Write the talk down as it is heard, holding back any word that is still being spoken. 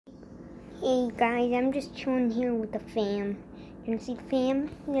Hey guys, I'm just chilling here with the fam. You wanna see the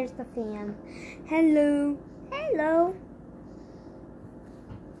fam? There's the fam. Hello. Hello.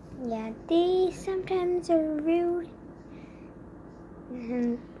 Yeah, they sometimes are rude.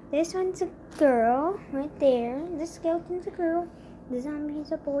 And this one's a girl right there. The skeleton's a girl. The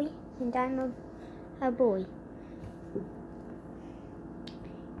zombie's a boy. And I'm a boy.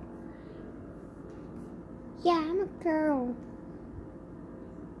 Yeah, I'm a girl.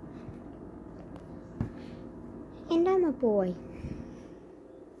 And I'm a boy.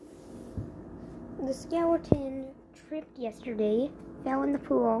 The skeleton tripped yesterday, fell in the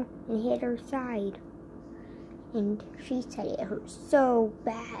pool, and hit her side. And she said it hurt so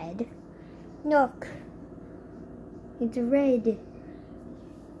bad. Look. It's red.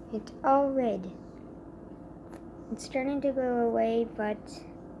 It's all red. It's starting to go away, but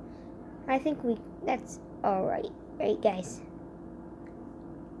I think that's alright. Right, guys?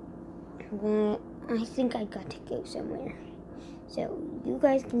 I think I got to go somewhere. So, you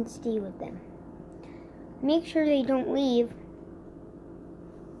guys can stay with them. Make sure they don't leave.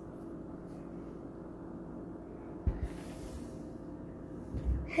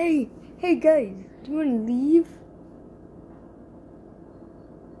 Hey guys, do you want to leave?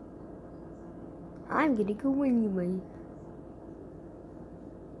 I'm gonna go anyway.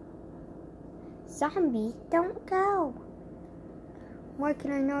 Zombies, don't go. Why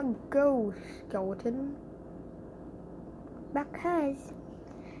can I not go, skeleton? Because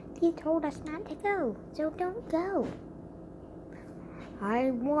you told us not to go, so don't go.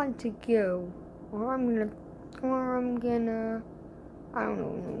 I want to go, or I'm gonna, I don't know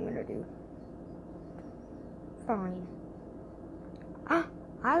what I'm gonna do. Fine. I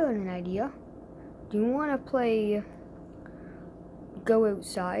got an idea. Do you want to play go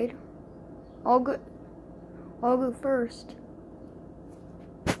outside? I'll go first.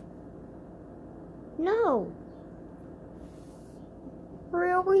 No.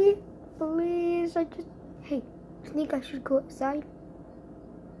 Really? Please, hey, I think I should go outside.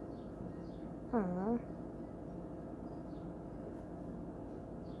 Aww.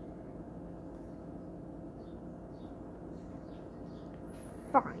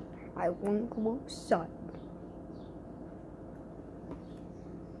 Fine, I won't go outside.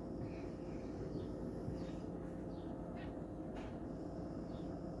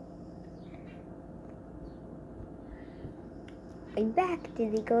 I'm back.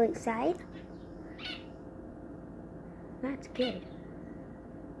 Did we go outside? That's good.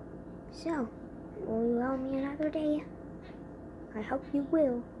 So, will you help me another day? I hope you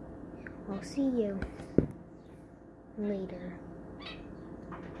will. I'll see you later.